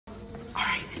All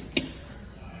right.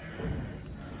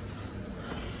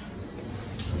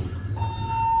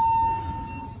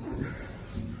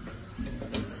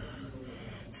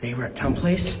 Today we're at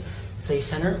Towneplace, City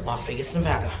Center, Las Vegas,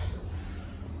 Nevada.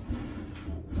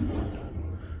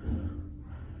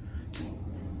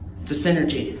 It's a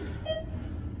synergy.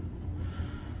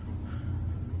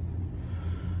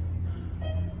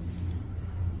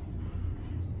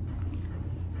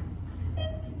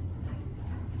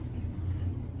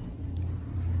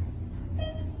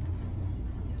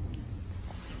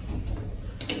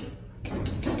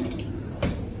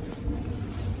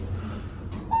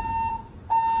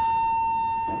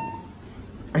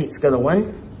 Alright, let's go to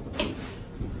 1.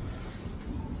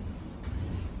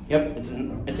 Yep,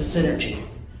 it's a synergy.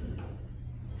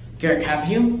 Garrett cab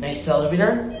view, nice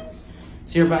elevator.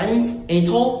 See your buttons,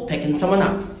 A-toll, picking someone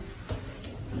up.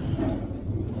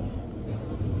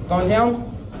 Going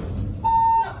down?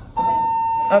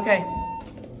 No. Okay.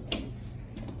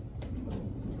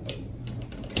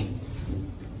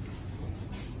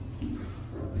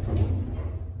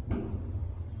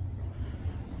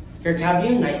 Garrett cab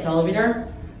view, nice elevator.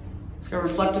 It's got a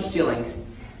reflective ceiling.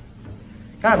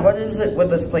 God, what is it with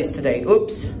this place today?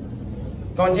 Oops.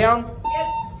 Going down? Yep.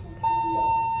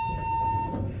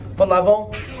 What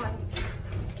level? 1.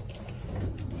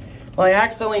 Well, I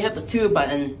accidentally hit the 2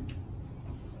 button.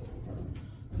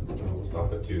 We'll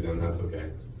stop at 2 then, that's okay.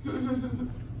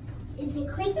 Is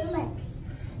it quick click?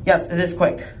 Yes, it is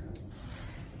quick.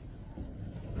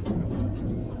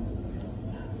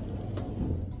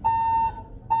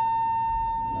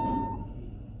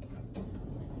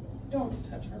 Don't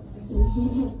touch her, please.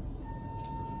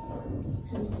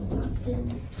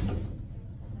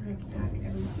 Back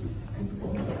everything.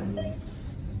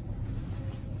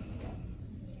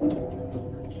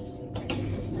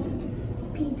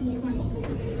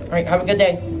 All right, have a good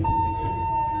day.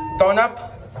 Going up?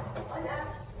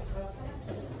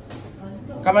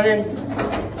 Come on in.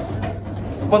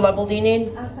 What level do you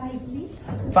need? 5, please.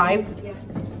 5? Yeah.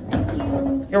 Thank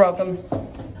you. You're welcome. It'll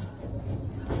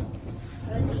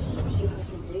be easy if you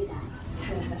can do that.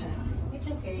 It's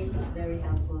okay. It's very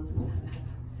helpful.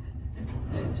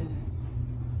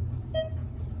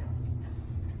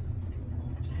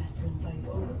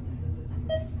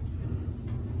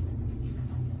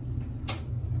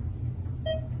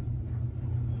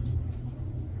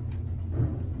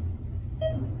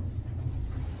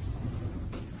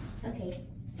 Okay.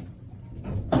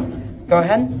 Go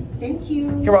ahead. Thank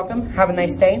you. You're welcome. Have a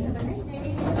nice day. Have a nice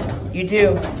day. You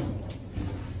too.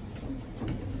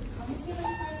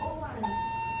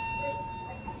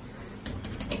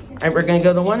 All right, we're gonna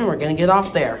go to 1 and we're gonna get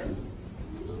off there.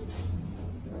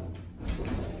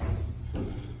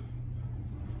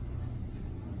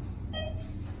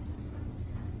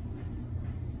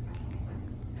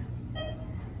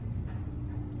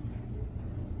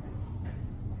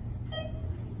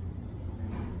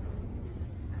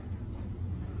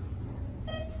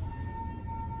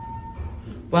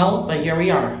 Well, but here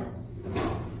we are.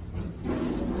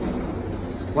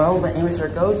 Well, but anyways, there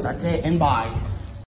it goes. That's it, and bye.